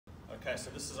Okay,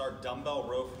 so this is our dumbbell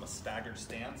row from a staggered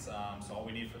stance. So all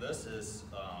we need for this is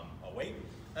a weight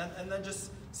and then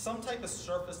just some type of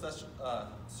surface that's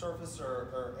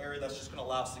or area that's just going to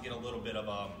allow us to get a little bit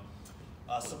of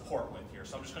support with here.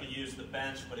 So I'm just going to use the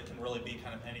bench, but it can really be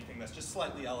kind of anything that's just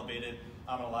slightly elevated.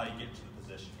 I'm going to allow you to get into the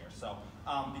position here. So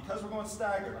because we're going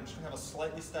staggered, I'm just going to have a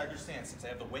slightly staggered stance. Since I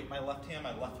have the weight in my left hand,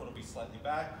 my left foot will be slightly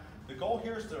back. The goal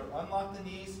here is to unlock the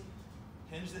knees,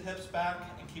 hinge the hips back,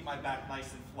 and keep my back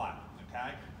nice and flat,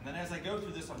 okay? And then as I go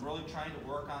through this, I'm really trying to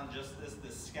work on just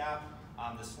this scap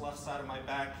on this left side of my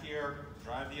back here,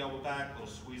 drive the elbow back,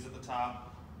 little squeeze at the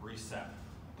top, reset,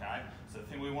 okay? So the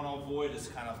thing we want to avoid is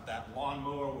kind of that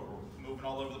lawnmower where we're moving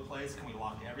all over the place. Can we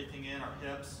lock everything in, our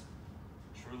hips,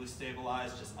 truly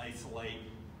stabilize, just isolate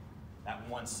that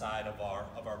one side of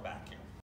our back here.